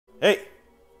Hey,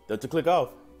 don't you click off.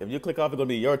 If you click off, it's gonna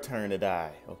be your turn to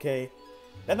die, okay?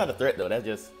 That's not a threat though, that's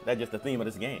just the theme of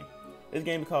this game. This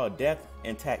game is called Death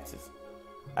and Taxes.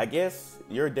 I guess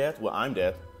you're death, well I'm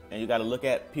death, and you gotta look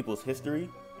at people's history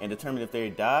and determine if they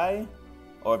die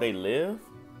or if they live.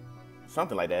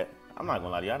 Something like that. I'm not gonna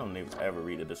lie to you, I don't ever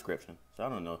read the description, so I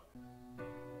don't know.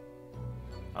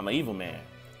 I'm an evil man.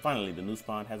 Finally, the new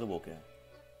spawn has awoken.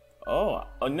 Oh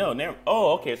no, never.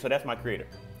 Oh, okay, so that's my creator.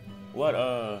 What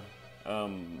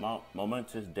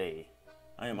momentous day.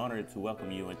 I am honored to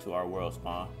welcome you into our world,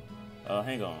 Spawn.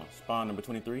 Hang on, Spawn number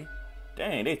 23?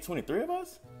 Dang, they 23 of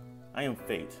us? I am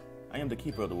Fate. I am the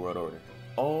keeper of the world order.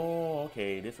 Oh,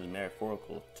 okay, this is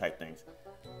metaphorical type things.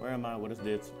 Where am I? What is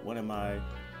this? What am I?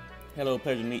 Hello,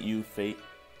 pleasure to meet you, Fate.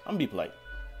 I'm gonna be polite.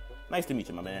 Nice to meet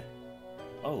you, my man.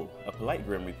 Oh, a polite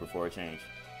Grim Reaper for a change.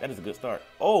 That is a good start.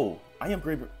 Oh, I am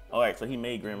Grim Reaper. All right, so he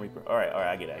made Grim Reaper. All right,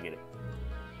 I get it.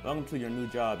 Welcome to your new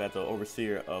job as the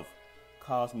overseer of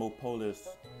Cosmopolis.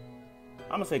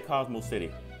 I'm gonna say Cosmo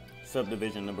City,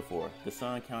 subdivision number 4, the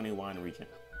Sun County Wine Region.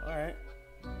 All right,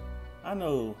 I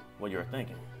know what you're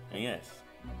thinking, and yes,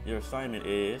 your assignment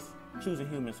is choosing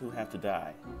humans who have to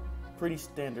die. Pretty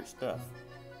standard stuff.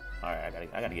 All right,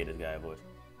 I gotta get this guy a voice.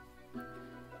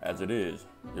 As it is,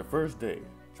 your first day,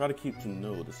 try to keep to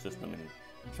know the system and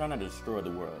try not to destroy the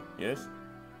world. Yes?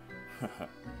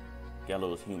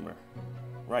 Gallows humor.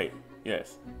 Right,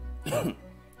 yes.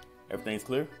 Everything's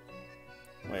clear?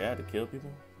 Wait, I had to kill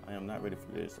people? I am not ready for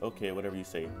this. Okay, whatever you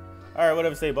say. Alright,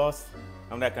 whatever you say, boss.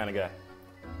 I'm that kind of guy.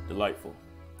 Delightful.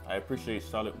 I appreciate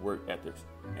solid work ethics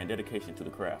and dedication to the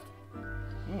craft.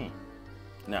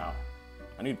 Now,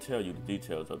 I need to tell you the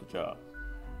details of the job.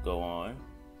 Go on.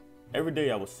 Every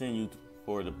day I will send you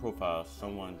for the profile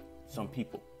of some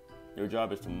people. Your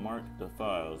job is to mark the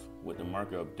files with the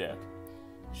marker of death,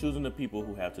 choosing the people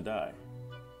who have to die.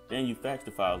 Then you fax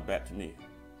the files back to me.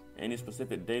 Any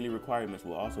specific daily requirements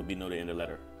will also be noted in the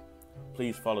letter.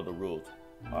 Please follow the rules,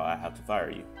 or I have to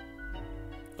fire you.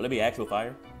 Will it be actual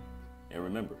fire? And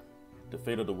remember, the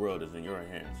fate of the world is in your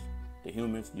hands. The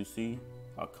humans you see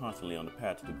are constantly on the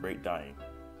path to the great dying.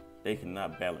 They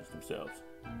cannot balance themselves.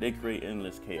 They create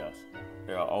endless chaos.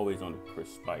 They are always on the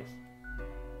precise.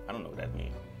 I don't know what that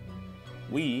means.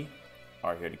 We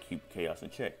are here to keep chaos in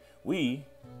check. We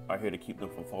are here to keep them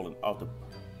from falling off the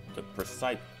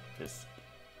precipice.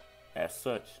 As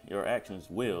such, your actions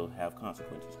will have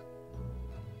consequences.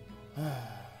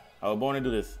 I was born to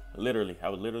do this. Literally, I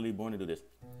was literally born to do this.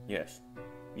 Yes,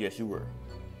 you were.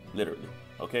 Literally.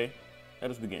 Okay?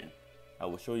 Let us begin. I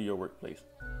will show you your workplace.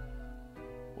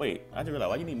 Wait, I just realized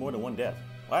why you need more than one death.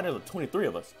 Why are there 23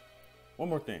 of us? One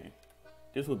more thing.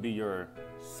 This will be your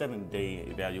 7-day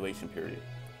evaluation period.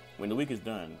 When the week is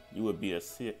done, you will be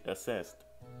assessed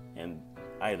and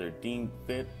either deemed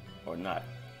fit or not.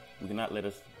 We cannot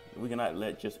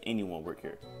let just anyone work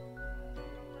here.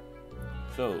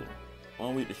 So,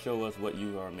 1 week to show us what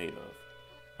you are made of.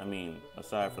 I mean,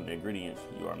 aside from the ingredients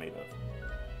you are made of.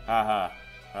 Ha.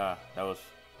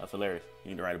 That's hilarious.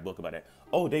 You need to write a book about that.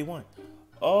 Oh, day 1.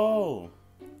 Oh,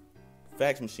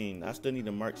 fax machine. I still need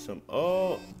to mark some.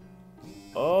 Oh,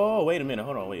 wait a minute.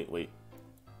 Hold on. Wait.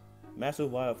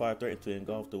 Massive wildfire threatened to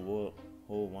engulf the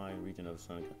whole wine region of the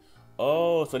Sun.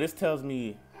 Oh, so this tells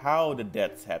me how the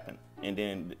deaths happen, and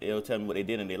then it'll tell me what they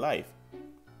did in their life.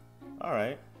 All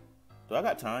right. Do I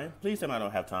got time? Please tell me I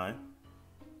don't have time.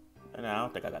 And I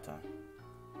don't think I got time.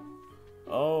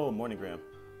 Oh, morning, Graham.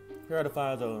 Here are the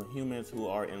files of humans who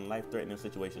are in life-threatening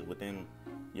situations within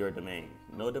your domain.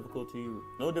 No difficult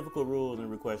rules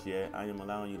and requests yet. I am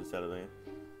allowing you to settle in.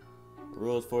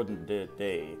 Rules for the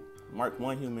day. Mark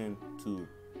one human to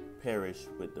perish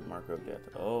with the marker of death.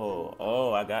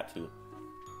 Oh, I got to.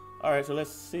 All right, so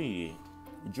let's see.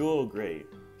 Jewel Gray.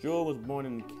 Jewel was born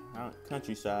in the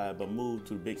countryside but moved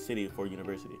to the big city for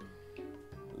university.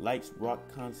 Likes rock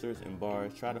concerts and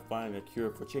bars. Tried to find a cure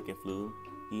for chicken flu.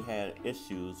 He had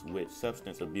issues with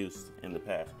substance abuse in the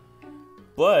past.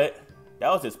 But that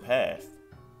was his past.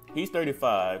 He's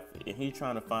 35 and he's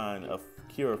trying to find a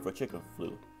cure for chicken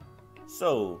flu.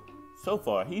 So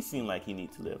far, he seemed like he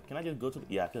needs to live. Can I just go to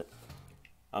yeah, I could.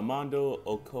 Armando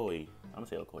Okoye. I'm gonna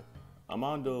say Okoye.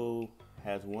 Armando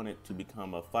has wanted to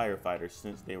become a firefighter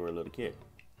since they were a little kid.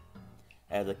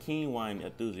 As a keen wine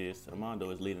enthusiast, Armando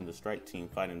is leading the strike team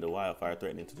fighting the wildfire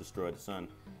threatening to destroy the Sun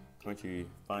Country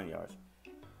vineyards.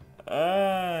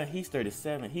 He's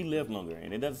 37. He lived longer,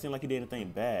 and it doesn't seem like he did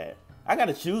anything bad. I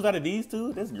gotta choose out of these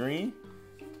two. That's green.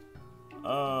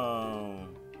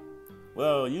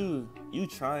 Well, you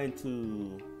trying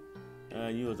to,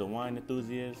 you as a wine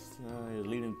enthusiast,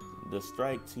 leading the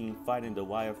strike team fighting the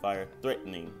wildfire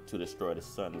threatening to destroy the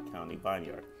Sun County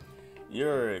vineyard.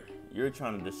 you're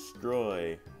trying to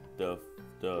destroy the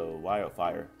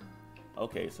wildfire.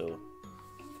 Okay, so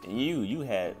you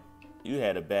had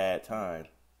a bad time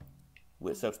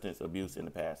with substance abuse in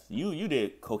the past. You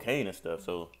did cocaine and stuff,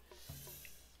 so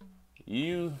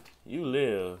you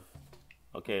live.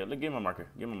 Okay, look, give me my marker.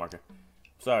 Give me my marker.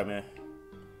 Sorry, man,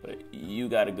 but you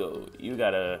gotta go.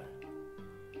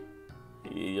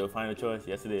 Your final choice?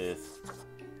 Yes, it is.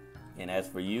 And as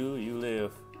for you, you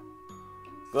live.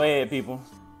 Go ahead, people.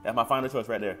 That's my final choice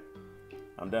right there.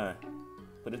 I'm done.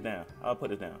 Put this down. I'll put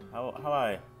this down.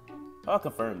 I'll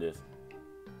confirm this.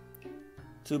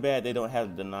 Too bad they don't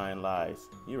have the 9 lives.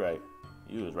 You're right.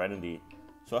 You was right indeed.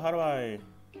 So how do I...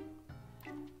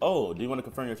 Oh, do you want to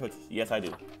confirm your choices? Yes, I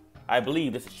do. I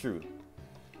believe this is true.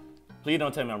 Please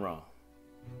don't tell me I'm wrong.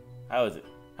 How is it?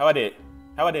 How I did?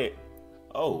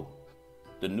 Oh,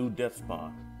 the new death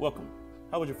spawn. Welcome.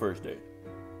 How was your first day?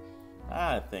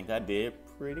 I think I did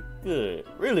pretty good.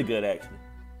 Really good, actually.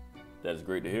 That is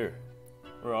great to hear.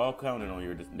 We're all counting on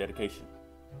your dedication.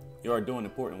 You are doing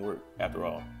important work, after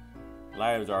all.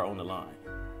 Lives are on the line.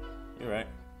 You're right.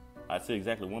 I see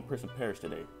exactly 1 person perished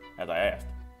today, as I asked.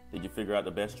 Did you figure out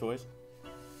the best choice?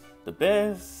 The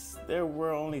best? There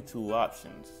were only 2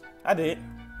 options. I did.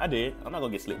 I'm not gonna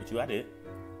get slick with you. I did.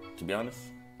 To be honest,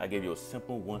 I gave you a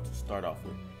simple one to start off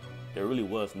with. There really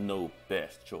was no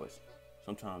best choice.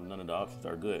 Sometimes none of the options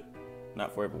are good.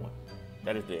 Not for everyone.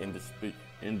 That is the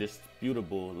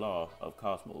indisputable law of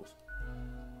cosmos.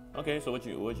 Okay, so what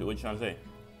you trying to say?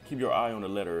 Keep your eye on the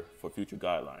letter for future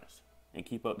guidelines, and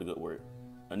keep up the good work.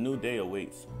 A new day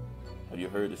awaits. Have you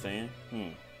heard the saying?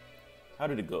 How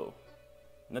did it go?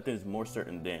 Nothing's more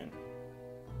certain than.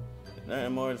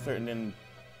 Nothing more certain than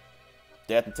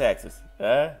death and taxes.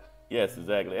 Huh? Yes,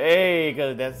 exactly. Hey,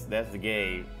 cause that's the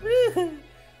game.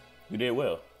 You did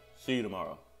well. See you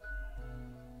tomorrow.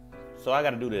 So I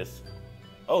gotta do this.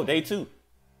 Oh, day 2.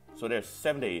 So there's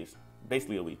 7 days,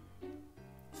 basically a week.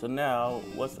 So now,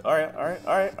 all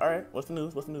right. What's the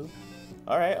news?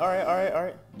 All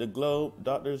right. The globe,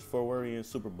 doctors for worrying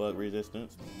superbug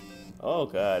resistance. Oh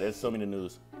God, there's so many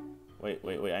news. Wait,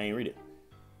 I ain't read it.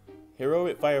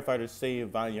 Heroic firefighters save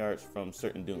vineyards from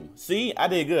certain doom. See, I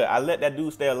did good. I let that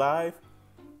dude stay alive,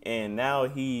 and now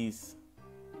he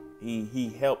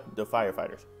helped the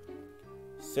firefighters.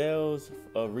 Sales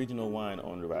of regional wine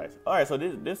on the rise. All right, so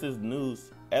this is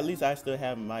news. At least I still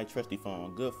have my trusty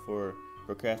phone. Good for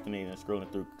procrastinating and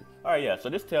scrolling through. All right, yeah. So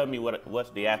this tells me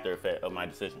what's the after effect of my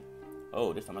decision.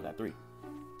 Oh, this time I got 3.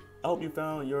 I hope you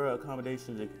found your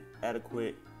accommodations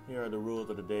adequate. Here are the rules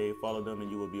of the day. Follow them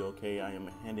and you will be okay. I am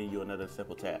handing you another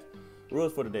simple task.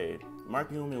 Rules for the day.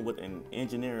 Mark a human with an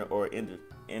engineering or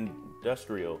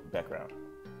industrial background.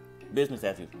 Business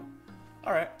as usual.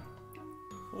 All right.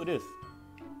 Who is this?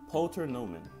 Poulter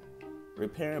Noman.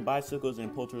 Repairing bicycles in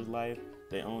Poulter's life.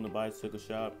 They own a bicycle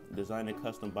shop, designing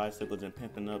custom bicycles and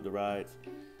pimping up the rides.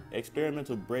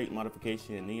 Experimental brake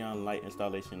modification and neon light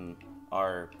installation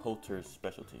are Poulter's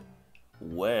specialty.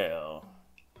 Well,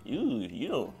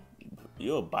 you're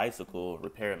a bicycle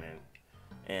repairman,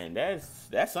 and that's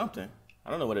something. I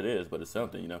don't know what it is, but it's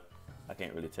something, you know. I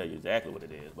can't really tell you exactly what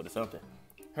it is, but it's something.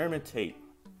 Herman Tate,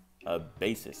 a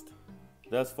bassist.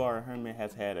 Thus far, Herman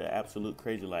has had an absolute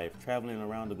crazy life, traveling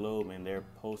around the globe in their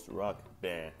post-rock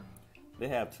band. They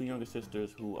have 2 younger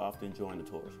sisters who often join the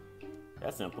tours.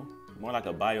 That's simple. More like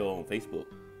a bio on Facebook.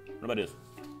 What about this?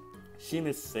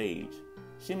 Seamus Sage.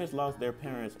 Seamus lost their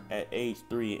parents at age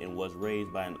 3 and was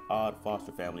raised by an odd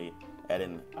foster family at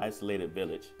an isolated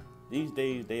village. These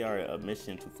days, they are a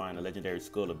mission to find a legendary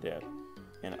skull of death,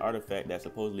 an artifact that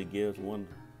supposedly gives one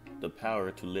the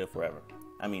power to live forever.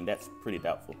 I mean, that's pretty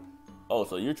doubtful. Oh,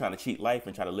 so you're trying to cheat life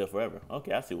and try to live forever.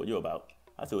 Okay, I see what you're about.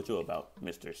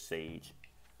 Mr. Sage.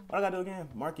 What I gotta do again?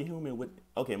 Mark a human with,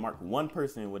 mark 1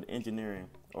 person with engineering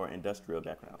or industrial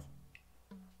backgrounds.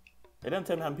 It doesn't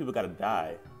tell me how many people gotta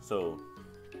die, so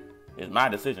it's my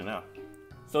decision now.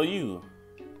 So you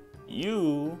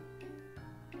live.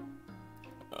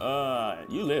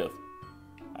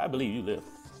 I believe you live.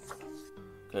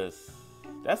 Cause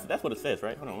that's what it says,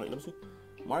 right? Hold on, let me see.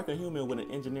 Mark a human with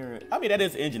an engineering, I mean that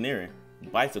is engineering.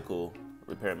 Bicycle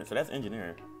repairman, so that's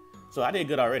engineering. So I did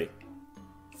good already.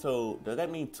 So does that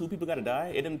mean 2 people gotta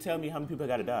die? It didn't tell me how many people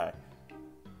gotta die.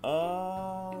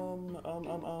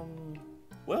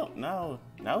 Well, now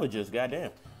it's just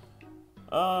goddamn.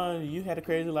 You had a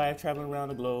crazy life traveling around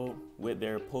the globe with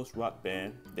their post-rock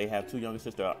band. They have 2 younger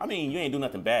sisters. I mean, you ain't do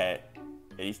nothing bad.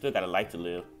 And you still got a life to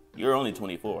live. You're only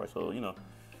 24, so, you know.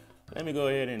 Let me go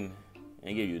ahead and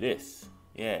give you this.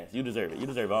 Yes, you deserve it. You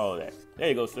deserve all of that. There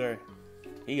you go, sir.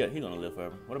 He gonna live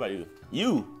forever. What about you?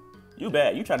 You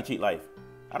bad. You trying to cheat life.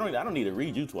 I don't need to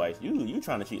read you twice. You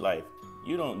trying to cheat life.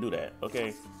 You don't do that,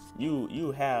 okay?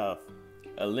 You have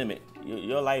a limit.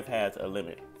 Your life has a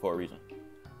limit for a reason.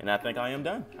 And I think I am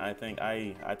done. I think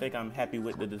I'm happy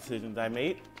with the decisions I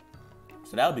made.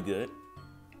 So that'll be good.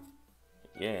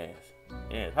 Yes.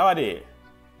 How I did?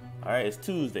 All right, it's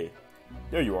Tuesday.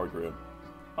 There you are, Grim.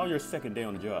 On your second day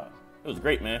on the job. It was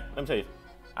great, man. Let me tell you.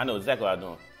 I know exactly what I'm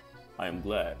doing. I am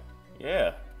glad.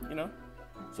 Yeah, you know.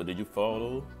 So did you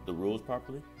follow the rules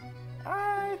properly?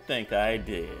 I think I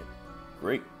did.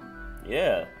 Great.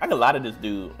 Yeah, I can lie to this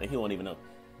dude and he won't even know.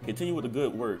 Continue with the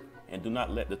good work and do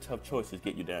not let the tough choices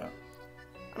get you down.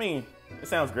 I mean, it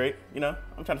sounds great, you know.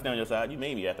 I'm trying to stay on your side. You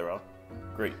made me after all.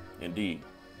 Great, indeed.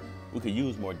 We could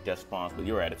use more response with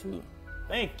your attitude.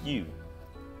 Thank you.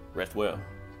 Rest well.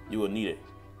 You will need it.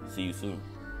 See you soon.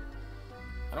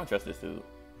 I don't trust this dude.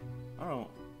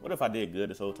 What if I did good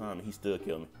this whole time and he still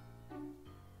killed me?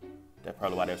 That's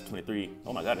probably why there's 23.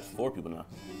 Oh my God, there's 4 people now.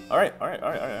 All right.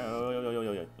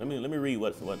 Yo. Let me read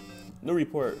what. New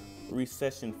report: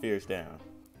 recession fears down.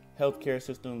 Healthcare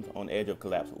systems on edge of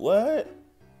collapse. What?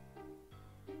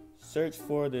 Search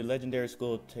for the legendary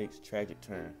school takes tragic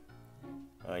turn.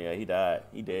 Oh yeah, he died.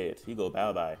 He dead. He go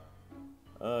bye.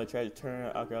 Tragic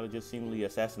turn. Archaeologist seemingly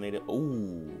assassinated.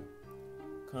 Ooh.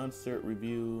 Concert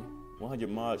review. 100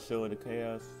 mods show in the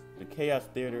chaos. The chaos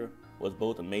theater was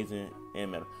both amazing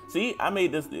and metal. See, I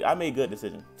made good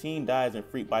decision. Teen dies in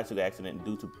freak bicycle accident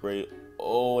due to parade.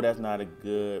 Oh, that's not a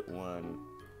good one.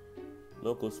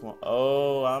 Local swamp.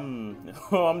 Oh,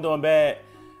 I'm doing bad.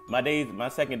 My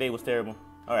second day was terrible.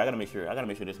 All right, I gotta make sure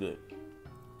this is good.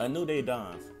 A new day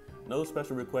dawns. No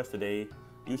special requests today.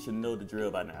 You should know the drill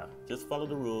by now. Just follow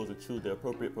the rules and choose the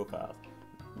appropriate profiles.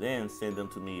 Then send them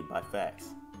to me by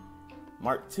fax.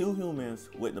 Mark 2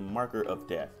 humans with the marker of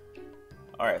death.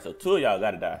 All right, so 2 of y'all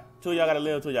gotta die. 2 of y'all gotta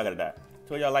live, 2 of y'all gotta die.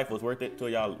 2 of y'all life was worth it, 2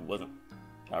 of y'all wasn't.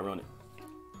 I ruined it.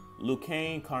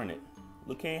 Lucane Carnett.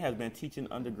 Lucane has been teaching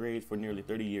undergrades for nearly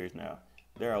 30 years now.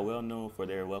 They are well known for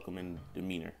their welcoming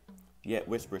demeanor. Yet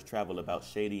whispers travel about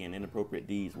shady and inappropriate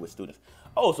deeds with students.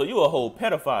 Oh, so you a whole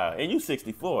pedophile and you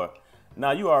 64.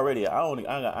 Now you already, I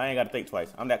ain't gotta think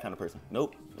twice. I'm that kind of person.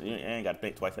 Nope, I ain't gotta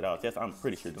think twice at all. Yes, I'm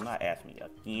pretty sure. Do not ask me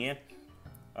again.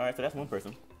 All right, so that's one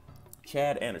person.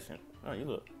 Chad Anderson. Oh,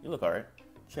 you look all right.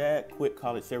 Chad quit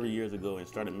college several years ago and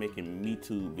started making Me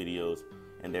Too videos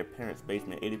in their parents'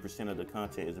 basement. 80% of the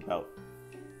content is about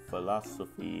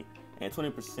philosophy and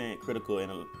 20% critical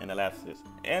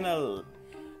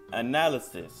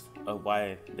analysis of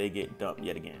why they get dumped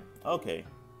yet again. Okay.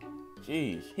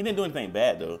 Jeez. He didn't do anything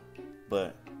bad though.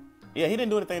 But yeah, he didn't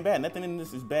do anything bad. Nothing in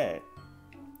this is bad.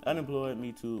 Unemployed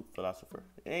Me Too philosopher.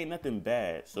 It ain't nothing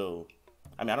bad. So,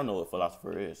 I mean, I don't know what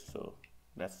philosopher is. So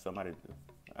that's somebody.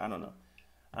 I don't know.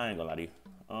 I ain't gonna lie to you.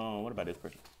 What about this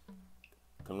person?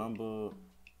 Columbo.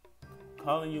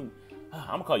 Calling you. I'm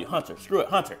gonna call you Hunter. Screw it,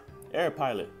 Hunter.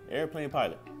 Airplane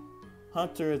pilot.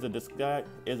 Hunter is a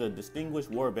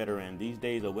distinguished war veteran. These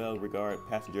days, a well-regarded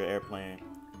passenger airplane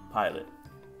pilot.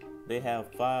 They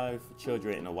have 5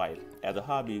 children and a wife. As a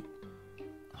hobby,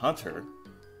 Hunter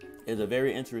is a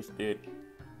very interested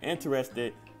in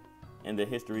the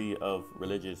history of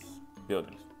religious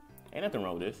buildings. Ain't nothing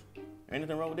wrong with this. Ain't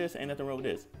nothing wrong with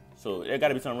this. So there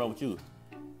gotta be something wrong with you.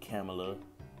 Kamala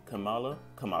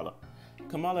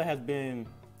has been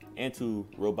into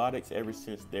robotics ever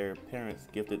since their parents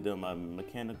gifted them a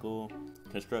mechanical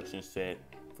construction set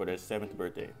for their 7th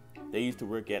birthday. They used to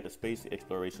work at the Space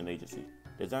Exploration Agency,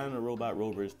 designing the robot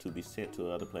rovers to be sent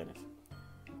to other planets.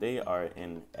 They are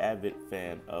an avid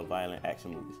fan of violent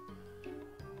action movies.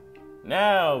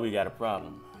 Now we got a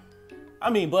problem. I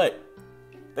mean, but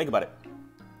think about it.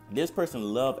 This person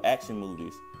loves action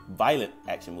movies, violent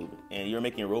action movies, and you're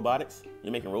making robotics?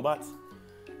 You're making robots?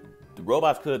 The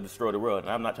robots could destroy the world,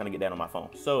 and I'm not trying to get that on my phone.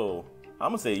 So I'm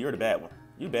gonna say you're the bad one.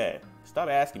 You bad. Stop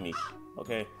asking me,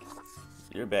 okay?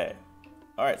 You're bad.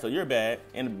 All right, so you're bad,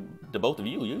 and the both of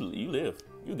you live.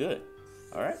 You good.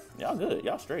 All right, y'all good.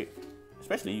 Y'all straight.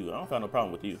 Especially you. I don't find no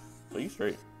problem with you. So you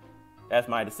straight. That's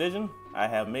my decision. I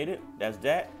have made it. That's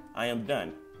that. I am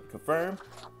done. Confirmed.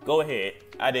 Go ahead.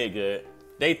 I did good.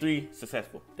 Day 3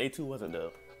 successful. Day 2 wasn't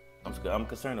though. I'm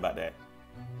concerned about that.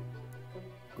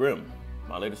 Grim,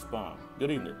 my latest spawn.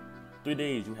 Good evening. 3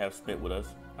 days you have spent with us.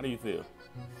 How do you feel?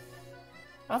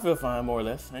 I feel fine, more or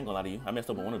less. I ain't gonna lie to you. I messed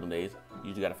up on one of them days.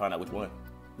 You just gotta find out which one.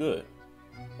 Good.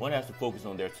 One has to focus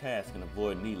on their task and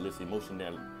avoid needless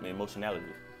emotionality.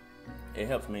 It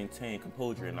helps maintain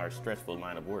composure in our stressful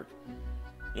line of work.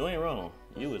 You ain't wrong.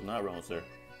 You is not wrong, sir.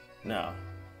 Now,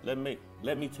 let me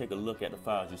take a look at the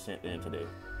files you sent in today.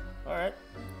 All right.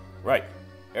 Right.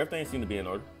 Everything seemed to be in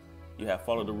order. You have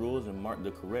followed the rules and marked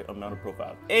the correct amount of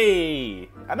profiles. Hey,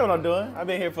 I know what I'm doing. I've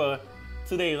been here for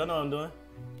 2 days. I know what I'm doing.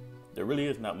 There really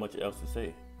is not much else to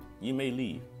say. You may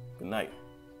leave. Good night.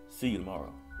 See you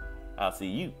tomorrow. I'll see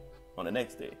you on the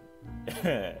next day.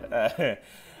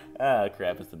 Ah,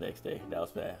 crap, it's the next day. That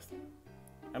was fast.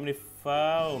 How many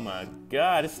files? Oh my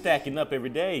God, it's stacking up every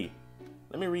day.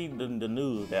 Let me read the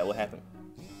news that will happen.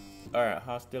 All right,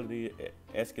 hostility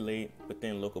escalate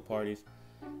within local parties.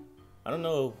 I don't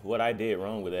know what I did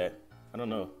wrong with that. I don't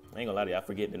know. I ain't gonna lie to you, I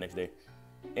forget the next day.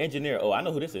 Engineer, oh, I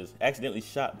know who this is. Accidentally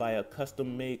shot by a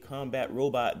custom-made combat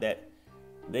robot that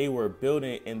they were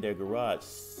building in their garage.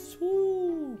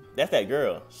 Woo. That's that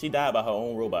girl. She died by her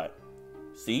own robot.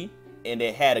 See? And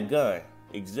it had a gun.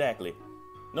 Exactly.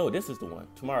 No, this is the one.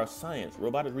 Tomorrow's science.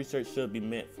 Robotic research should be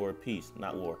meant for peace,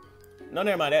 not war. No,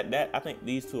 never mind. I think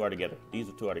these two are together. These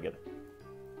two are together.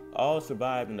 All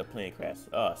survived in the plane crash.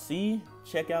 See?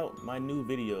 Check out my new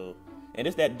video. And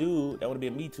it's that dude that want to be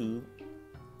a Me Too.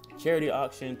 Charity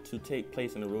auction to take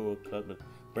place in the rural club.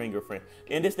 Bring your friend.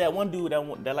 And it's that one dude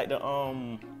that like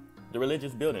the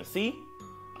religious building. See?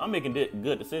 I'm making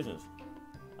good decisions.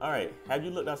 All right. Have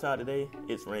you looked outside today?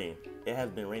 It's rain. It has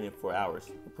been raining for hours.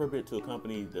 Appropriate to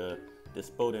accompany the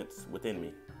despondence within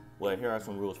me. Well, here are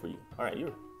some rules for you. All right.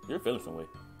 You're feeling some way.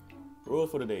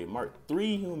 Rules for today. Mark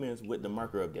 3 humans with the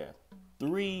marker of death.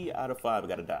 3 out of 5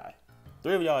 got to die.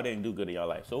 3 of y'all didn't do good in your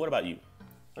life. So what about you?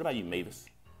 What about you, Mavis?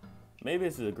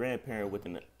 Mavis is a grandparent with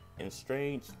an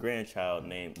estranged grandchild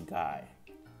named Guy,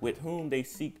 with whom they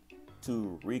seek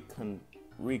to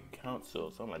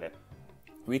reconcile, something like that.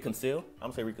 Reconcile? I'm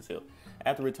gonna say reconcile.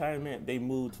 After retirement, they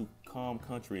moved to calm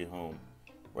country home,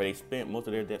 where they spent most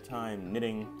of their time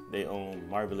knitting their own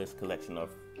marvelous collection of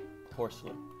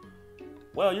porcelain.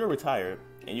 Well, you're retired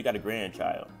and you got a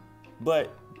grandchild,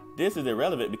 but this is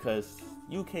irrelevant because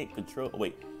you can't control,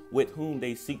 with whom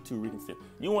they seek to reconcile.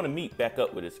 You want to meet back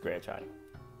up with this grandchild.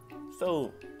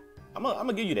 So I'm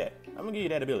gonna give you that. I'm gonna give you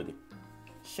that ability.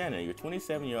 Shannon, you're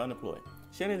 27, you're unemployed.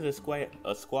 Shannon is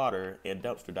a squatter and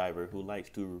dumpster diver who likes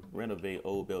to renovate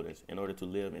old buildings in order to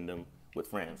live in them with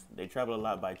friends. They travel a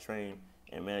lot by train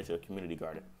and manage a community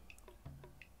garden.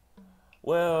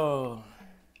 Well,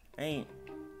 ain't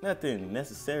nothing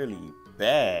necessarily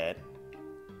bad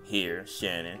here,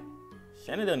 Shannon.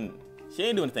 She ain't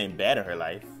doing anything bad in her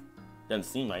life. Doesn't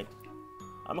seem like.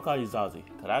 I'm gonna call you Zazie,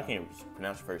 because I can't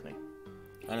pronounce your first name.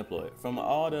 Unemployed. From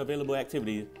all the available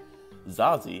activities,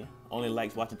 Zazie only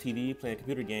likes watching TV, playing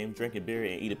computer games, drinking beer,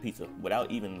 and eating pizza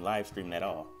without even live streaming at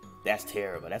all. That's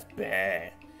terrible. That's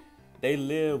bad. They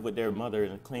live with their mother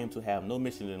and claim to have no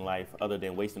mission in life other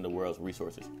than wasting the world's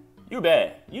resources. You're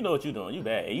bad. You know what you're doing. You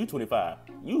bad. And you 25.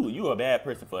 You a bad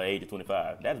person for the age of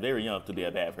 25. That's very young to be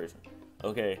a bad person.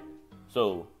 Okay?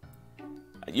 So,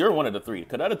 you're one of the 3.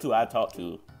 Because the other 2 I talked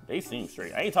to, they seem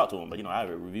straight. I ain't talked to them, but I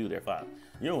reviewed their file.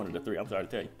 You're one of the 3. I'm sorry to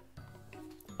tell you.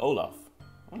 Olaf.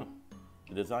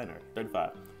 The designer,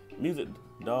 35. Music,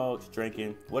 dogs,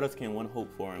 drinking. What else can one hope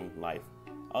for in life?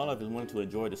 Olaf is wanting to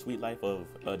enjoy the sweet life of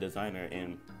a designer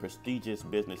in prestigious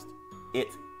business IT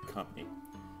company.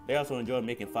 They also enjoy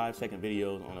making 5-second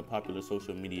videos on a popular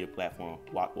social media platform,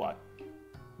 What.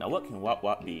 Now, what can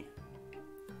What be?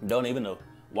 Don't even know.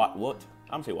 What?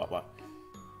 I'm gonna say What.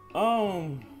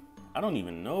 I don't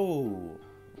even know.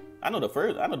 I know the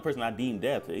person I deemed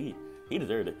dead. He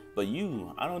deserved it. But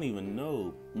I don't even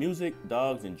know. Music,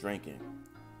 dogs, and drinking.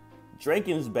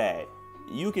 Drinking's bad.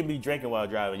 You can be drinking while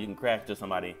driving. You can crash to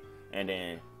somebody, and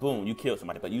then boom, you kill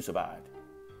somebody, but you survived.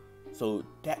 So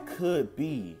that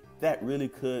really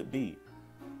could be.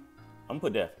 I'm gonna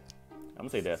put death. I'm gonna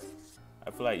say death.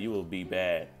 I feel like you will be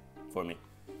bad for me.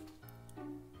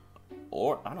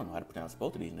 Or I don't know how to pronounce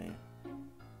both of these names.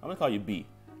 I'm gonna call you B.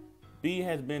 B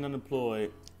has been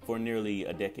unemployed for nearly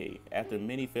a decade. After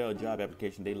many failed job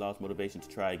applications, they lost motivation to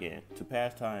try again. To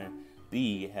pass time,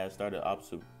 B has started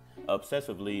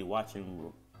obsessively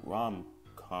watching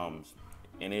rom-coms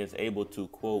and is able to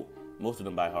quote most of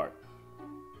them by heart.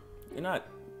 You're not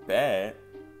bad.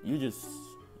 You just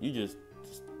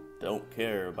don't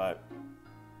care about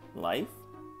life,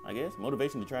 I guess.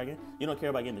 Motivation to try again. You don't care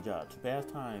about getting a job. To pass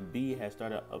time, B has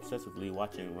started obsessively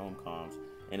watching rom-coms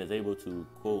and is able to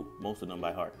quote most of them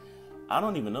by heart. I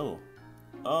don't even know.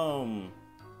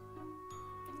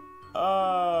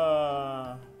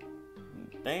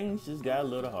 Things just got a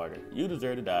little harder. You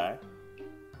deserve to die.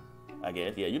 I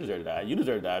guess. Yeah, you deserve to die. You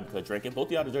deserve to die because drinking. Both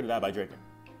of y'all deserve to die by drinking.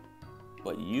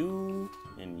 But you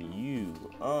and you.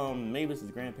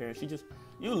 Mavis's grandparents,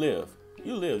 you live.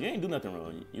 You ain't do nothing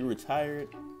wrong. You're retired.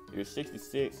 You're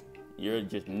 66. You're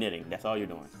just knitting. That's all you're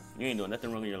doing. You ain't doing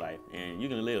nothing wrong in your life. And you're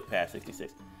going to live past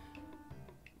 66.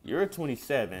 you're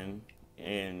 27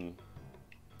 and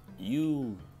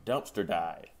you dumpster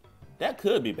dive. That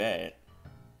could be bad.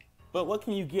 But what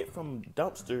can you get from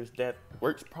dumpsters that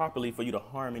works properly for you to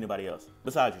harm anybody else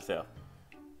besides yourself?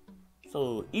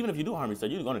 So even if you do harm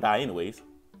yourself, you're gonna die anyways.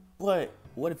 But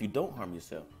what if you don't harm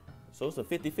yourself? So it's a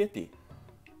 50-50.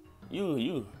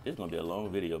 This is gonna be a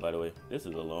long video, by the way. This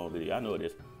is a long video, I know it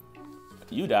is.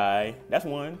 You die, that's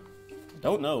one.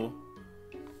 Don't know.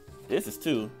 This is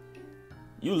two.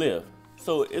 You live.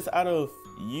 So it's out of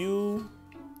you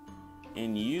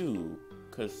and you,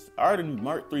 because I already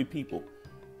marked 3 people.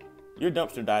 You're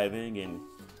dumpster diving and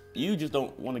you just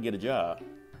don't want to get a job.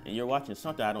 And you're watching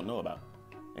something I don't know about.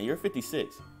 And you're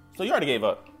 56. So you already gave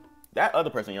up. That other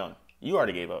person young, you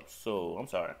already gave up. So I'm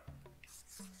sorry.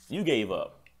 You gave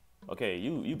up. Okay,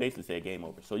 you basically said game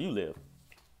over. So you live.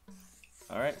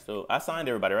 All right, so I signed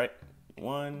everybody, right?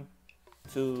 1,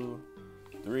 2,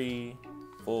 3,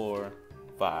 4,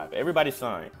 5. Everybody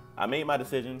signed. I made my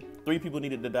decision. 3 people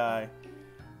needed to die.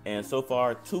 And so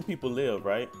far, 2 people live,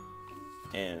 right?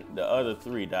 And the other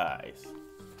 3 dies.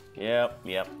 Yep.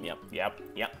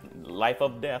 Life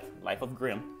of death, life of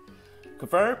grim.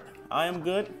 Confirmed, I am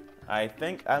good. I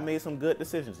think I made some good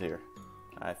decisions here.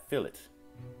 I feel it.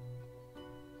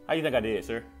 How you think I did,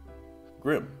 sir?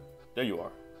 Grim, there you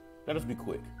are. Let us be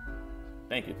quick.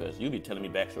 Thank you, because you be telling me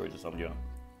backstories or something, young.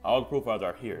 All the profiles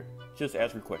are here, just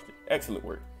as requested. Excellent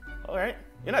work. All right,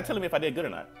 you're not telling me if I did good or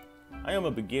not. I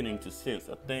am beginning to sense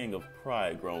a thing of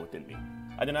pride growing within me.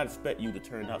 I did not expect you to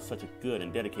turn out such a good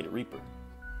and dedicated reaper.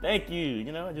 Thank you.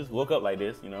 You know, I just woke up like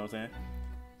this, you know what I'm saying?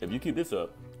 If you keep this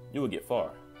up, you will get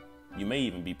far. You may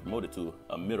even be promoted to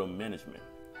a middle management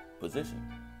position.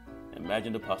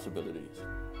 Imagine the possibilities.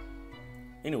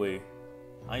 Anyway,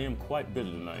 I am quite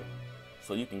busy tonight,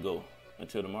 so you can go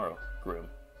until tomorrow, Grim.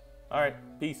 All right,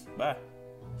 peace, bye.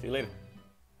 See you later.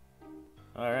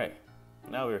 All right,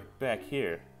 now we're back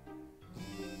here.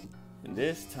 And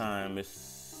this time it's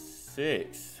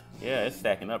 6. Yeah, it's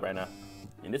stacking up right now.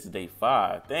 And this is day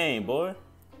 5. Dang, boy.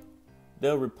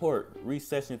 They'll report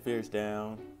recession fears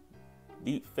down.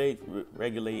 Deep fake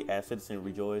regulate as citizen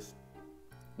rejoice.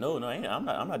 No, I ain't. I'm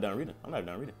not done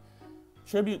reading.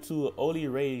 Tribute to Oli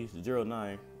Ray's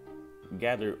 09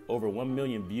 gathered over 1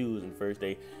 million views in first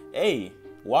day. Hey,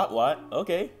 what?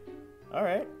 Okay, all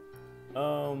right.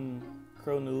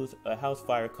 Crow News: a house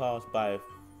fire caused by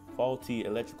faulty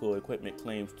electrical equipment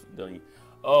claims the.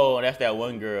 Oh, that's that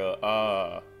one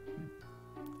girl.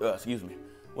 Excuse me.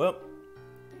 Well,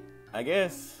 I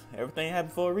guess everything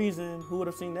happened for a reason. Who would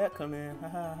have seen that come in? Ha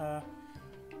ha ha.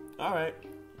 All right.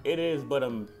 It is but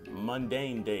a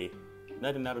mundane day.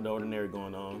 Nothing out of the ordinary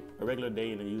going on. A regular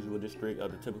day in the usual district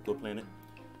of the typical planet.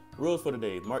 Rules for the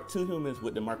day. Mark 2 humans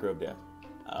with the marker of death.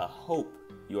 I hope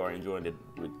you are enjoying the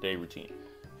day routine.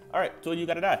 All right, 2 of you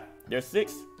gotta die. There's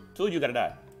 6. 2 of you gotta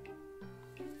die.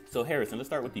 So Harrison, let's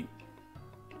start with you.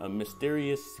 A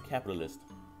mysterious capitalist.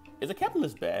 Is a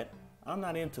capitalist bad? I'm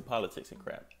not into politics and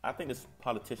crap. I think it's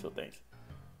political things.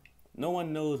 No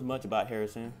one knows much about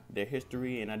Harrison. Their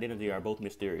history and identity are both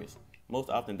mysterious. Most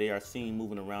often they are seen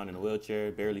moving around in a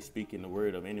wheelchair, barely speaking the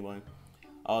word of anyone.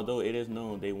 Although it is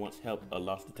known they once helped a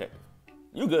lost detective.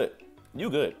 You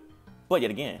good. But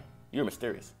yet again, you're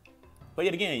mysterious. But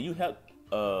yet again, you helped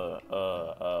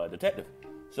a detective.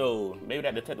 So maybe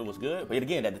that detective was good, but yet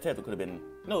again, that detective could have been,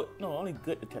 no, only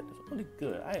good detectives, only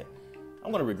good.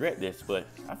 I'm gonna regret this, but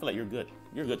I feel like you're good.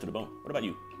 You're good to the bone. What about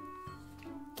you?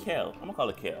 Kel, I'm gonna call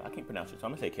it Kel. I can't pronounce it, so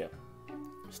I'm gonna say Kel.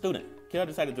 Student, Kel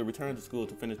decided to return to school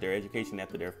to finish their education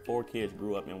after their 4 kids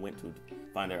grew up and went to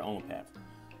find their own paths.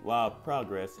 While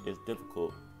progress is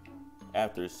difficult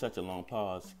after such a long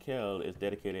pause, Kel is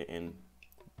dedicated and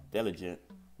diligent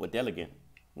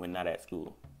when not at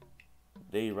school.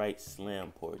 They write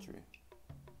slam poetry.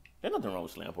 There's nothing wrong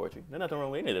with slam poetry. There's nothing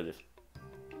wrong with any of this.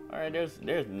 All right,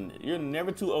 you're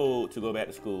never too old to go back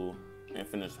to school and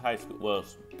finish high school. Well,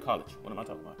 college. What am I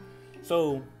talking about?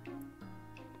 So,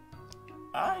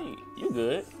 you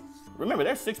good. Remember,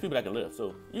 there's 6 people that can live,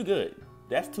 so you good.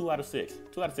 That's 2 out of 6.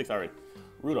 2 out of 6 already.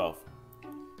 Rudolph.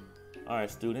 All right,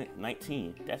 student,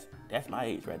 19. That's my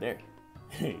age right there.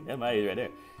 That's my age right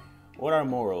there. What are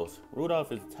morals?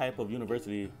 Rudolph is the type of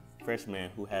university freshman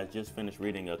who has just finished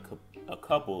reading a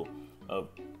couple of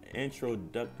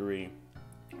introductory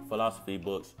philosophy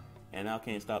books and now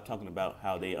can't stop talking about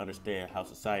how they understand how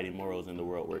society, morals, and the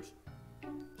world works.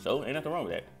 So ain't nothing wrong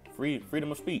with that.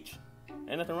 Freedom of speech.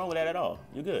 Ain't nothing wrong with that at all.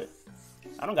 You good.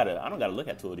 I don't gotta look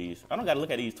at 2 of these. I don't gotta look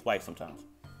at these twice sometimes.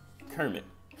 Kermit.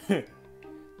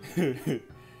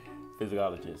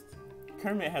 Physiologist.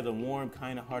 Kermit has a warm,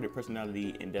 kind-hearted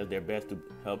personality and does their best to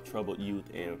help troubled youth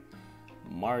and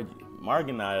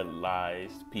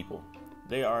marginalized people.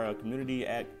 They are a community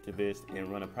activist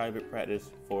and run a private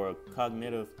practice for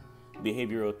cognitive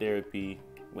behavioral therapy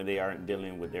when they aren't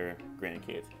dealing with their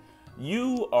grandkids.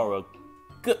 You are a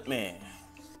good man.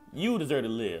 You deserve to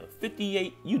live.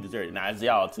 58, you deserve it. Now, it's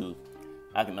y'all too.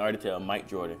 I can already tell Mike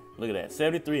Jordan. Look at that.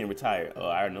 73 and retired. Oh,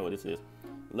 I already know what this is.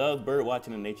 Loves bird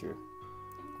watching and nature.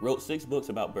 Wrote 6 books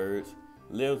about birds.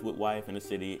 Lives with wife in the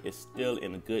city. Is still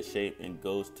in good shape and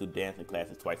goes to dancing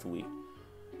classes twice a week.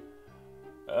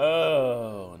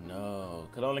 Oh no.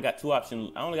 Cause I only got 2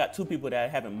 options. I only got 2 people that I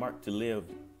haven't marked to live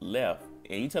left.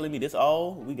 And you telling me this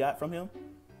all we got from him?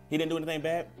 He didn't do anything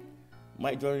bad?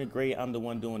 Mike Jordan, great. I'm the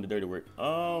one doing the dirty work.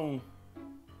 Let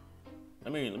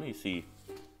me see.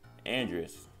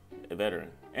 Andreas, a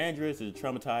veteran. Andreas is a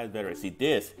traumatized veteran. See,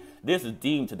 this is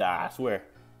deemed to die, I swear.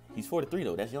 He's 43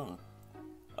 though, that's young.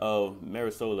 Of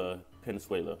Marisola,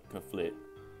 Venezuela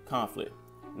conflict.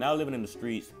 Now living in the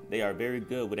streets, they are very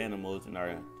good with animals and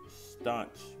are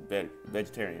staunch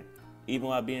vegetarian. Even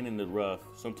while being in the rough,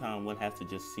 sometimes one has to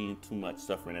just see too much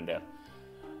suffering and death.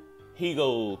 He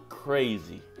go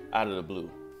crazy out of the blue.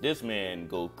 This man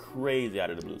go crazy out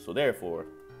of the blue. So therefore,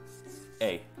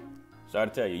 hey, sorry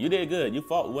to tell you, you did good. You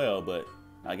fought well, but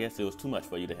I guess it was too much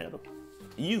for you to handle.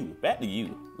 You, back to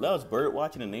you. Loves bird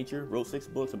watching and nature. Wrote 6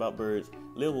 books about birds.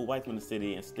 Live with wife in the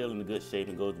city and still in good shape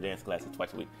and goes to dance classes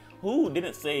twice a week. Who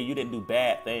didn't say you didn't do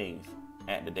bad things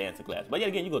at the dancing class? But yet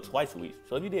again, you go twice a week.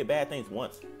 So if you did bad things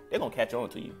once, they're gonna catch on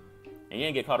to you. And you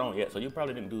ain't get caught on yet, so you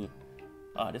probably didn't do,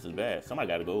 this is bad. Somebody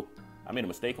gotta go. I made a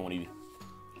mistake on you.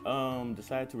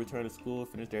 Decided to return to school,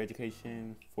 finish their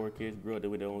education. 4 kids grew up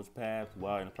with their own path.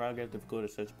 While in progress, difficult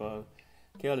to search for.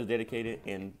 Kale is dedicated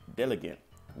and diligent.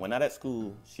 When not at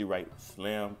school, she writes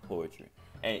slam poetry.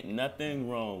 Ain't nothing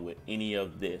wrong with any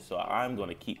of this, so I'm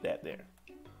gonna keep that there.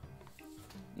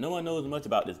 No one knows much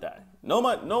about this guy. No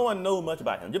one knows much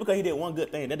about him. Just because he did one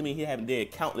good thing doesn't mean he haven't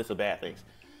did countless of bad things.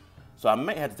 So I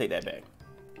might have to take that back.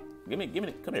 Give me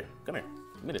it. Come here. Give me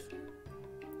this.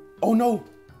 Oh no,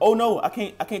 I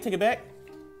can't take it back.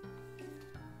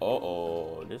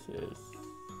 This is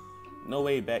no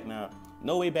way back now.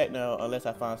 No way back now unless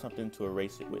I find something to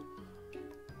erase it with.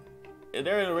 Is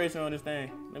there an eraser on this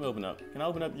thing? Let me open up. Can I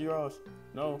open up yours?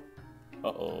 No.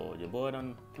 Your boy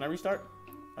done. Can I restart?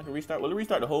 I can restart. Will it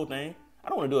restart the whole thing? I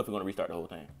don't want to do it if we're going to restart the whole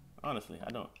thing. Honestly, I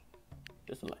don't.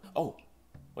 This is like, what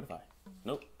if I?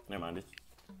 Nope, never mind.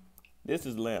 This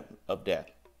is Lamp of Death.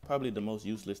 Probably the most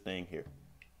useless thing here.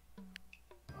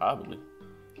 Probably.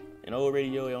 In old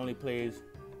radio, it only plays.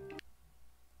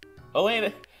 Oh, I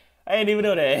didn't even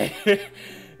know that. I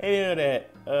didn't know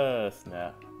that.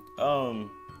 Snap.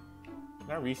 Can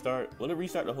I restart? Will it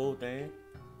restart the whole thing?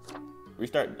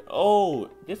 Restart. Oh,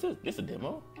 this is a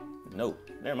demo? No,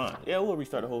 never mind. Yeah, we'll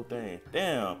restart the whole thing.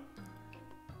 Damn.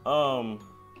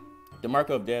 The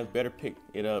marker of death, better pick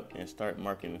it up and start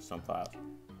marking some files.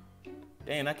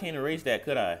 Dang, I can't erase that,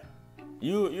 could I?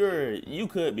 You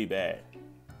could be bad.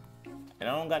 And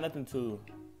I don't got nothing to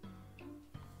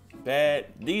bad.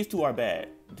 These 2 are bad.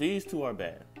 These 2 are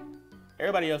bad.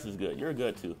 Everybody else is good. You're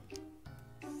good too.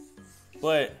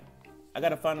 But I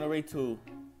gotta find a way to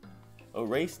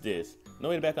erase this. No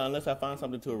way back unless I find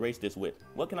something to erase this with.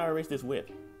 What can I erase this with?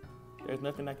 There's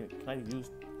nothing can I use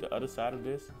the other side of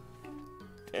this?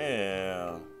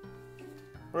 Damn.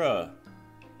 Bruh.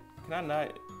 Can I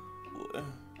not?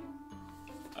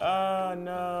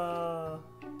 No.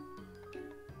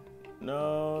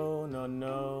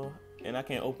 No. And I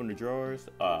can't open the drawers.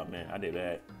 Oh man, I did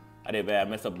bad. I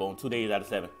messed up on 2 days out of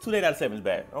 7. 2 days out of 7 is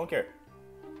bad. I don't care.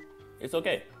 It's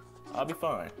okay. I'll be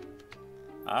fine.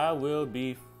 I will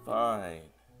be fine.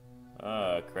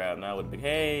 Crap. Now with a big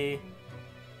hey.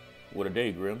 What a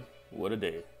day, Grim. What a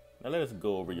day. Now let us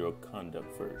go over your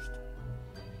conduct first.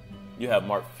 You have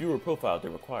marked fewer profiles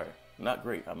than required. Not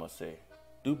great, I must say.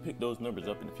 Do pick those numbers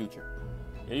up in the future.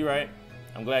 Yeah, you're right.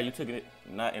 I'm glad you took it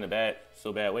not in a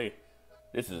so bad way.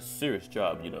 This is a serious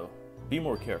job, you know. Be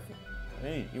more careful.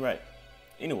 Hey, you're right.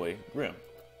 Anyway, Grim,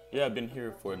 you have been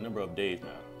here for a number of days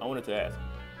now. I wanted to ask,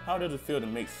 how does it feel to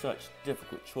make such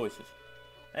difficult choices?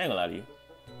 I ain't gonna lie to you.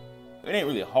 It ain't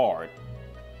really hard.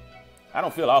 I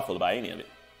don't feel awful about any of it,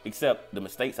 except the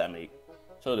mistakes I make.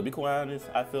 So to be quite honest,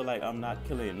 I feel like I'm not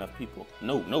killing enough people.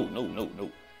 No.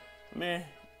 Man,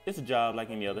 it's a job like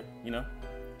any other, you know?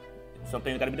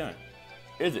 Something gotta be done.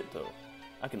 Is it though?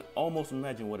 I can almost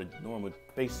imagine what a normal,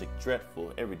 basic,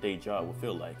 dreadful, everyday job would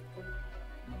feel like.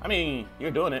 I mean,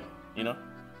 you're doing it, you know?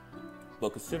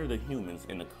 But consider the humans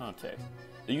in the context.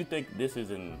 Do you think this is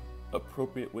an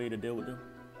appropriate way to deal with them?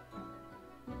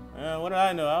 What do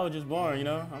I know? I was just born, you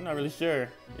know? I'm not really sure.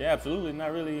 Yeah, absolutely,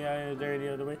 not really. Is there any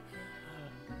other way?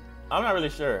 I'm not really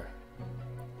sure.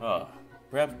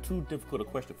 Perhaps too difficult a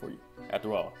question for you.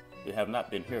 After all, you have not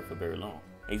been here for very long.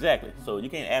 Exactly. So you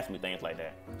can't ask me things like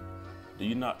that. Do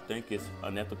you not think it's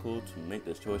unethical to make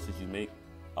the choices you make?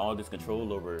 All this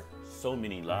control over so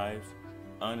many lives,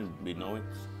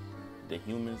 unbeknownst the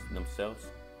humans themselves.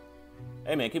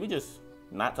 Hey man, can we just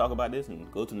not talk about this and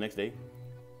go to the next day?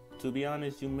 To be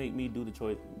honest, you make me do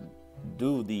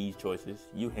these choices.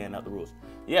 You hand out the rules.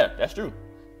 Yeah, that's true.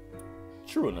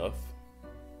 True enough.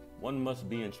 One must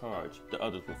be in charge. The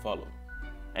others will follow.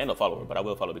 I ain't no follower, but I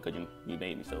will follow because you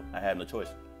made me, so I have no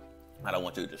choice. I don't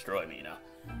want you to destroy me, you know.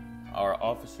 Our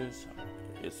officers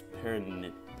is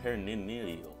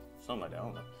perennial, something like that, I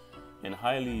don't know, and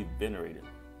highly venerated.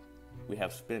 We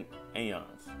have spent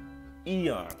eons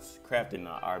crafting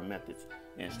our methods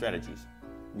and strategies.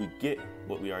 We get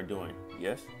what we are doing,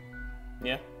 yes?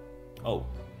 Yeah? Oh,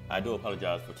 I do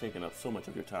apologize for taking up so much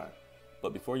of your time.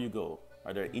 But before you go,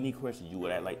 are there any questions you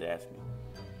would like to ask me?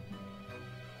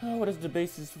 What is the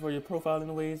basis for your profile in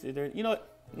the ways? Is there, you know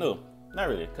what? No, not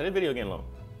really, because this video getting long.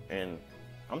 And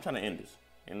I'm trying to end this.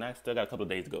 And I still got a couple of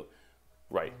days to go.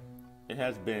 Right. It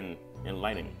has been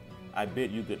enlightening. I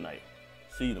bid you good night.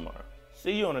 See you tomorrow.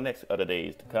 See you on the next other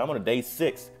days. Cause I'm on day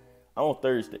 6. I'm on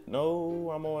Thursday.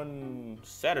 No, I'm on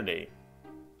Saturday.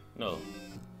 No.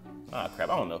 Crap, I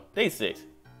don't know. Day 6.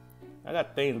 I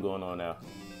got things going on now.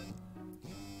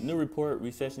 New report,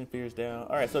 recession fears down.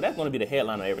 All right, so that's going to be the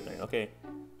headline of everything, okay?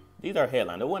 These are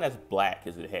headlines. The one that's black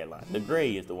is the headline. The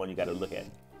gray is the one you got to look at.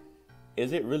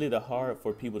 Is it really that hard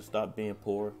for people to stop being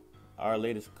poor? Our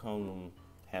latest column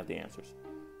has the answers.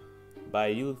 By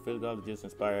youth physiologists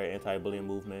inspire anti-bullying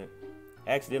movement.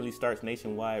 Accidentally starts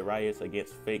nationwide riots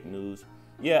against fake news.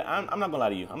 Yeah, I'm not going to lie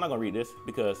to you. I'm not going to read this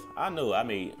because I know I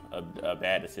made a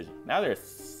bad decision. Now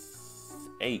there's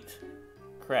 8.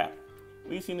 Crap.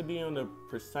 We seem to be on the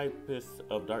precipice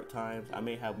of dark times. I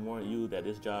may have warned you that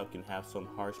this job can have some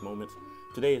harsh moments.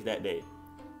 Today is that day.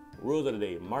 Rules of the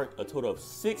day. Mark a total of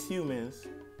 6 humans.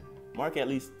 Mark at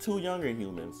least 2 younger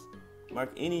humans.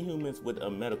 Mark any humans with a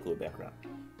medical background.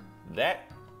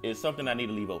 That is something I need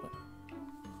to leave open.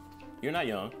 You're not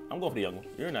young. I'm going for the young one.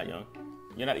 You're not young.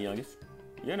 You're not the youngest.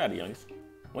 You're not the youngest.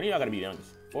 One of y'all got to be the youngest.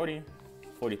 40,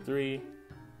 43,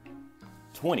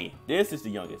 20. This is the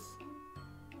youngest.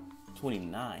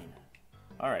 29.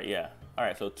 All right, yeah. All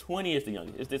right, so 20 is the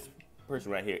youngest. It's this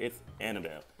person right here. It's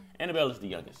Annabelle. Annabelle is the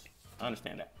youngest. I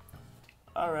understand that.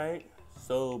 All right,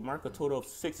 so mark a total of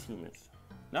 6 humans.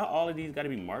 Not all of these got to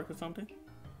be marked or something.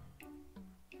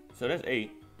 So that's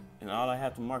 8, and all I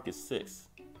have to mark is 6.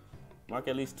 Mark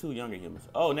at least 2 younger humans.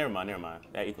 Oh, never mind.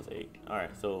 That equals 8. All right,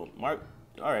 so mark,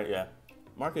 all right, yeah.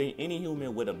 Mark any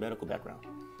human with a medical background.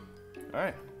 All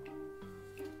right.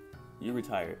 You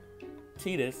retired.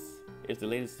 Titus is the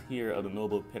latest here of the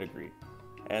noble pedigree.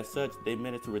 As such, they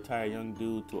managed to retire young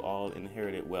due to all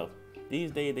inherited wealth.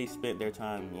 These days, they spent their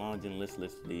time lounging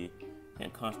listlessly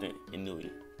and constant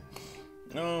ennui.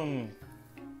 I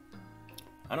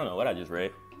don't know what I just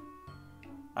read.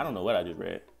 But I don't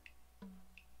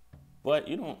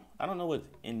know what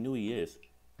ennui is.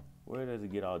 Where does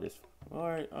it get all this? All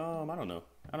right, I don't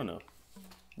know.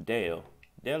 Dale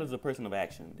is a person of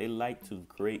action. They like to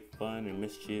create fun and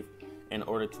mischief in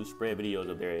order to spread videos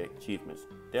of their achievements.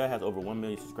 Dale has over 1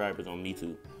 million subscribers on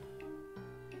MeToo.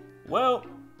 Well,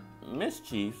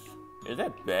 mischief, is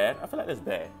that bad? I feel like that's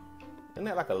bad. Isn't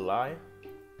that like a lie?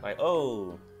 Like,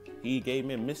 oh, he gave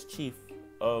me mischief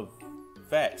of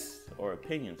facts or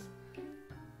opinions.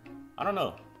 I don't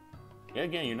know. Yet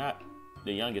again, you're not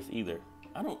the youngest either.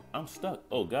 I'm stuck.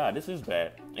 Oh God, this is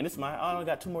bad. And I only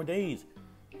got 2 more days.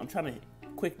 I'm trying to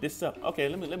quick this up. Okay,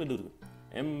 let me do this.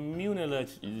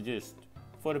 Immunologist.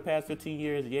 For the past 15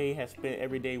 years, Ye has spent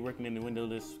every day working in the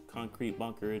windowless concrete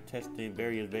bunker, testing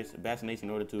various vaccinations in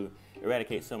order to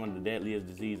eradicate some of the deadliest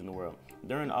disease in the world.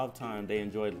 During off time, they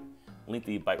enjoy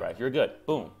lengthy bike rides. You're good.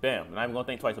 Boom, bam. I'm not even gonna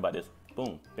think twice about this.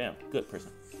 Boom, bam. Good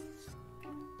person.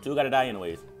 2 gotta die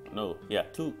anyways. No, yeah,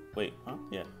 2. Wait, huh?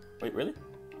 Yeah. Wait, really?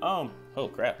 Oh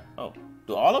crap. Oh,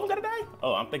 do all of them gotta die?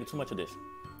 Oh, I'm thinking too much of this.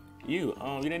 You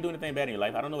didn't do anything bad in your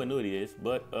life. I don't know what annuity is,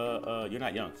 but you're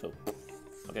not young, so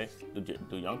okay.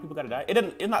 Do young people gotta die?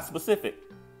 It's not specific.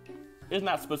 It's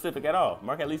not specific at all.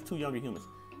 Mark at least 2 younger humans.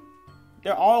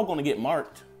 They're all gonna get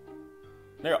marked.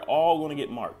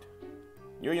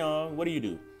 You're young. What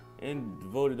do? And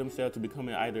devoted themselves to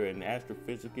becoming either an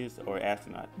astrophysicist or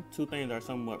astronaut. 2 things are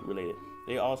somewhat related.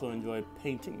 They also enjoy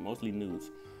painting, mostly nudes,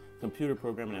 computer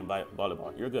programming, and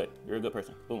volleyball. You're good. You're a good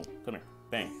person. Boom. Come here.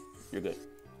 Bang. You're good.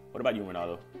 What about you,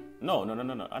 Ronaldo? No. I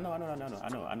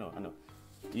know.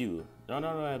 You. No,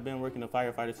 have been working as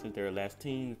firefighters since their last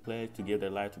teens, pledged to give their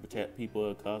life to protect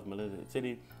people across Malaysia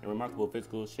City. In remarkable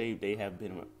physical shape, they have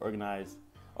been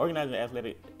organizing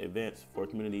athletic events for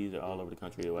communities all over the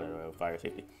country or whatever, fire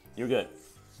safety. You're good.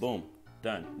 Boom.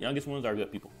 Done. Youngest ones are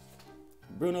good people.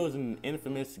 Bruno is an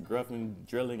infamous gruffing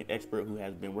drilling expert who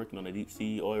has been working on the deep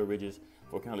sea oil ridges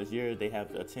for countless years. They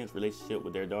have a tense relationship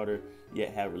with their daughter,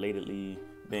 yet have relatedly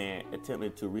been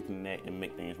attempting to reconnect and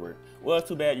make things work. Well, it's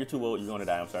too bad. You're too old. You're going to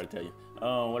die. I'm sorry to tell you.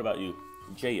 What about you?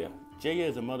 Jaya. Jaya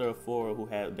is a mother of 4 who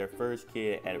had their first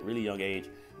kid at a really young age.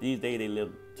 These days, they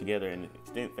live together in an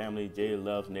extended family. Jaya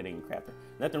loves knitting and crafting.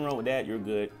 Nothing wrong with that. You're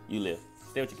good. You live.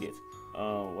 Stay with your kids.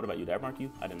 What about you? Did I mark you?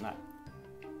 I did not.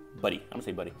 Buddy. I'm going to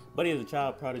say Buddy. Buddy is a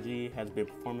child prodigy, has been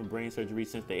performing brain surgery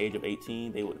since the age of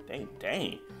 18.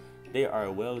 Dang. They are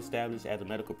well established as a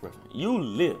medical professional. You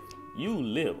live. You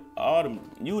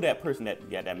that person that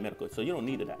got that medical, so you don't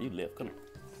need to die. You live. Come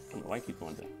here. Why you keep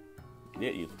going down?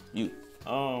 Yeah, you.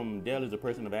 Dale is a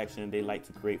person of action. They like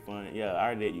to create fun. Yeah, I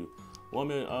already did you.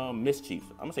 Woman, mischief.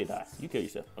 I'm gonna say die. You kill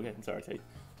yourself. Okay, I'm sorry to tell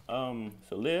you.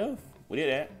 So live. We did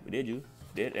that. We did you.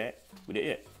 Did that. We did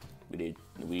it. We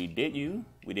did you.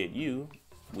 We did you.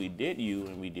 We did you,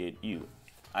 and we did you.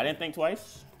 I didn't think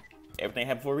twice. Everything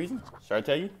happened for a reason. Sorry to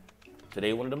tell you.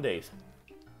 Today one of them days.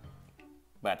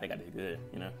 But I think I did good,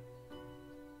 you know.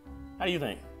 How do you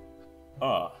think?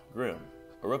 Grim.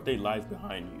 A rough day lies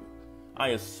behind you. I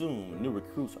assume new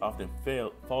recruits often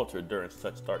falter during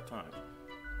such dark times.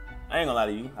 I ain't gonna lie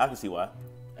to you, I can see why.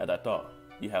 As I thought,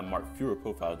 you have marked fewer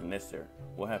profiles than necessary.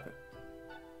 What happened?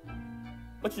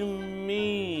 What you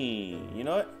mean? You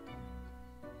know what?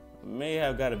 May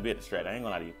have got a bit distracted. I ain't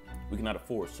gonna lie to you. We cannot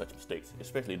afford such mistakes,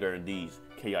 especially during these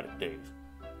chaotic days.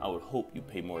 I would hope you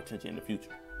pay more attention in the future.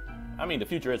 I mean, the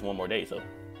future is one more day, so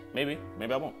maybe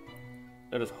I won't.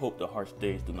 Let us hope the harsh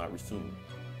days do not resume.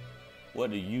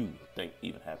 What do you think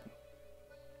even happened?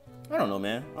 I don't know,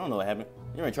 man. I don't know what happened.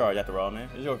 You're in charge after all, man.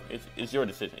 It's your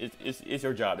decision. It's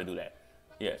your job to do that.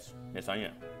 Yes, I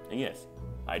am. And yes,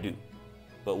 I do.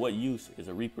 But what use is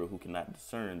a reaper who cannot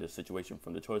discern the situation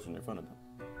from the choices in front of them?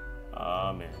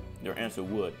 Ah, man. Your answer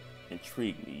would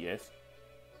intrigue me, yes?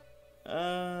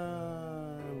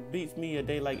 Beats me a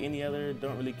day like any other.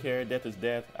 Don't really care. Death is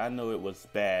death. I know it was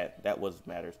bad. That was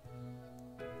matters.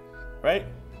 Right?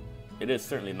 It is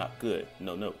certainly not good.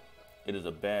 No. It is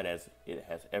as bad as it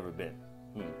has ever been.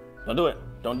 Don't do it.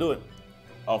 Don't do it.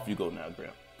 Off you go now,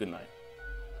 Graham. Good night.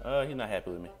 He's not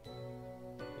happy with me.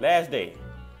 Last day.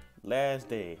 I'm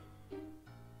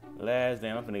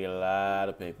finna get a lot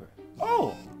of paper.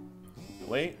 Oh!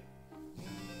 Wait.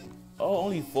 Oh,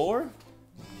 only 4?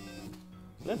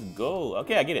 Let's go.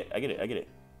 Okay, I get it.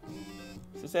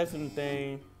 Success in the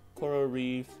thing, coral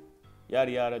reefs,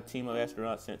 yada yada, team of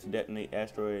astronauts sent to detonate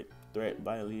asteroid threat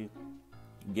violently,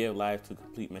 give life to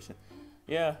complete mission.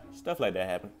 Yeah, stuff like that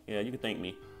happened. Yeah, you can thank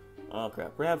me. Oh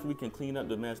crap. Perhaps we can clean up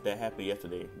the mess that happened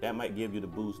yesterday. That might give you the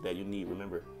boost that you need.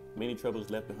 Remember, many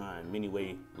troubles left behind, many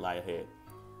ways lie ahead.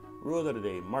 Rules of the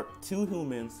day. Mark 2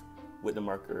 humans with the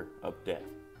marker of death.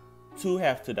 2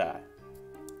 have to die.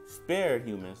 Spare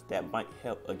humans that might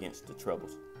help against the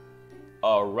troubles.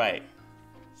 All right.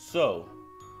 So,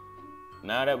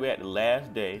 now that we're at the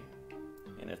last day,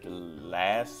 and it's the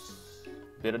last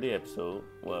bit of the episode,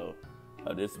 well,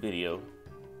 of this video,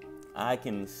 I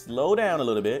can slow down a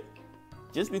little bit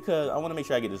just because I want to make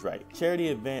sure I get this right. Charity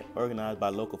event organized by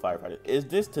local firefighters. Is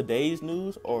this today's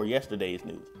news or yesterday's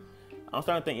news? I'm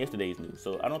starting to think yesterday's news,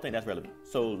 so I don't think that's relevant.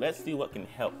 So let's see what can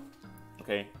help.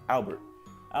 Okay, Albert.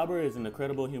 Albert is an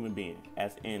incredible human being,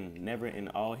 as in never in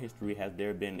all history has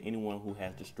there been anyone who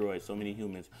has destroyed so many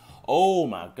humans. Oh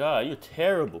my God, you're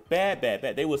terrible. Bad.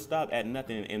 They will stop at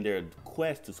nothing in their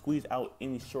quest to squeeze out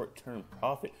any short-term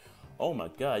profit. Oh my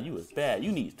God, you is bad.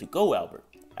 You need to go, Albert.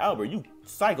 Albert, you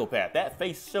psychopath. That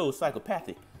face shows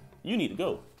psychopathic. You need to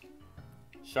go.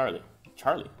 Charlie,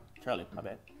 my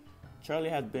bad. Charlie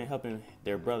has been helping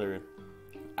their brother,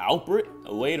 Albert.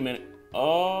 Wait a minute.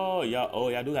 Oh,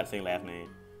 y'all do got the same last name.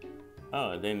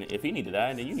 Oh, then if he need to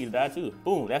die, then you need to die too.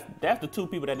 Boom. That's the 2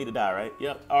 people that need to die, right?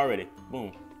 Yep, already.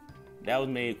 Boom. That was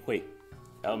made quick.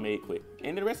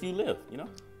 And the rest of you live, you know?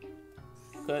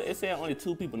 Because it said only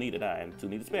 2 people need to die and 2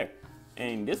 need to spare.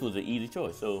 And this was an easy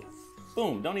choice. So,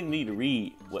 boom. Don't even need to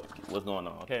read what's going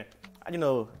on, okay?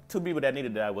 2 people that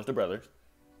needed to die was the brothers.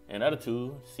 And the other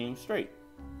 2 seemed straight.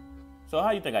 So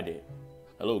how you think I did?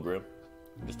 Hello, Grim.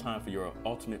 It's time for your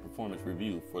ultimate performance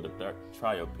review for the dark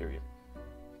trial period.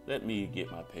 Let me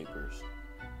get my papers.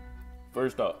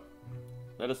 First off,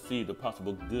 let us see the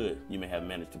possible good you may have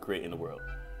managed to create in the world.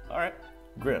 All right,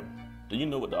 Grim, do you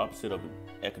know what the opposite of an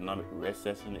economic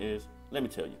recession is? Let me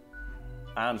tell you.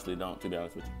 I honestly don't, to be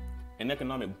honest with you. An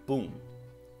economic boom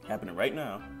happening right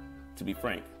now, to be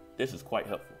frank, this is quite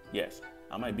helpful. Yes,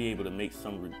 I might be able to make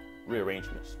some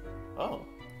rearrangements. Oh,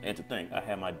 and to think, I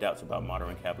have my doubts about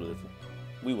modern capitalism.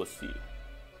 We will see.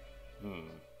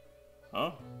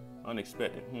 Huh?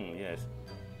 Unexpected. Yes.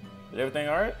 Is everything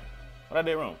all right? What I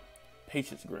did wrong?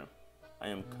 Patience, Grim. I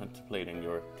am contemplating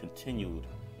your continued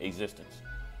existence.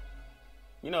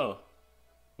 All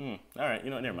right,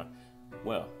 never mind.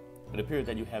 Well, it appears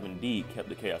that you have indeed kept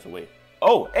the chaos away.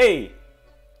 Oh, hey!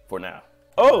 For now.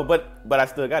 Oh, but I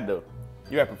still got though.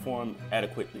 You have performed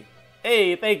adequately.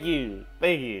 Hey, thank you.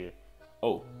 Thank you.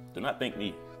 Oh, do not thank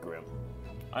me, Grim.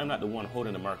 I'm not the one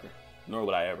holding the marker, nor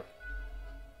will I ever.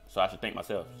 So I should thank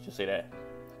myself. Just say that.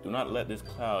 Do not let this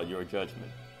cloud your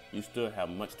judgment. You still have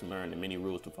much to learn and many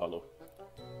rules to follow.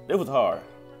 This was hard.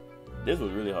 This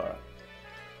was really hard.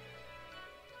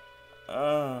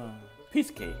 Piece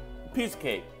of cake. Piece of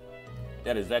cake.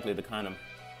 That is exactly the kind of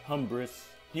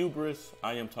hubris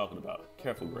I am talking about.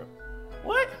 Careful, Grim.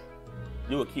 What?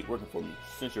 You will keep working for me.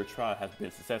 Since your trial has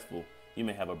been successful, you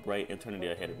may have a bright eternity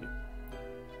ahead of you.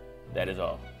 That is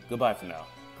all. Goodbye for now,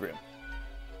 Grim.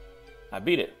 I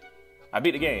beat it. I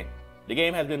beat the game. The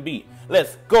game has been beat.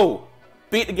 Let's go.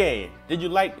 Beat the game. Did you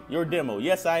like your demo?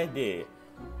 Yes, I did.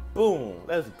 Boom.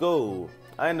 Let's go.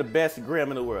 I am the best Grim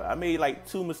in the world. I made like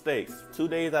 2 mistakes. 2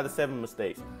 days out of 7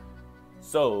 mistakes.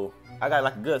 So I got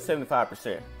like a good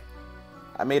 75%.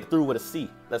 I made it through with a C.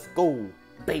 Let's go,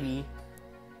 baby.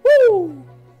 Woo!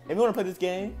 If you want to play this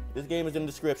game is in the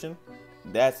description.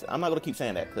 I'm not going to keep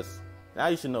saying that because now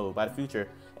you should know by the future,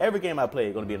 every game I play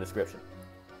is going to be in the description.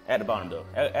 At the bottom though,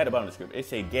 at the bottom of the description, it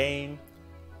say game,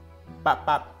 pop,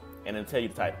 pop, and then tell you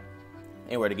the title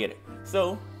and where to get it.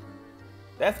 So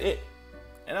that's it.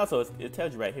 And also it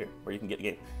tells you right here where you can get the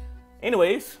game.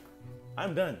 Anyways,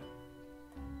 I'm done.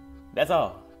 That's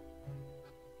all.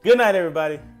 Good night,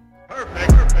 everybody. Perfect.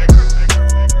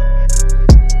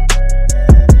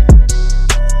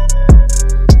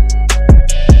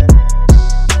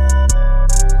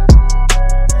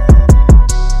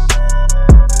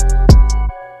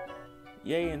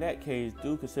 Yay, in that case,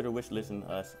 do consider wishlisting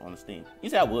us on Steam. You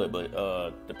said I would, but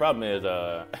the problem is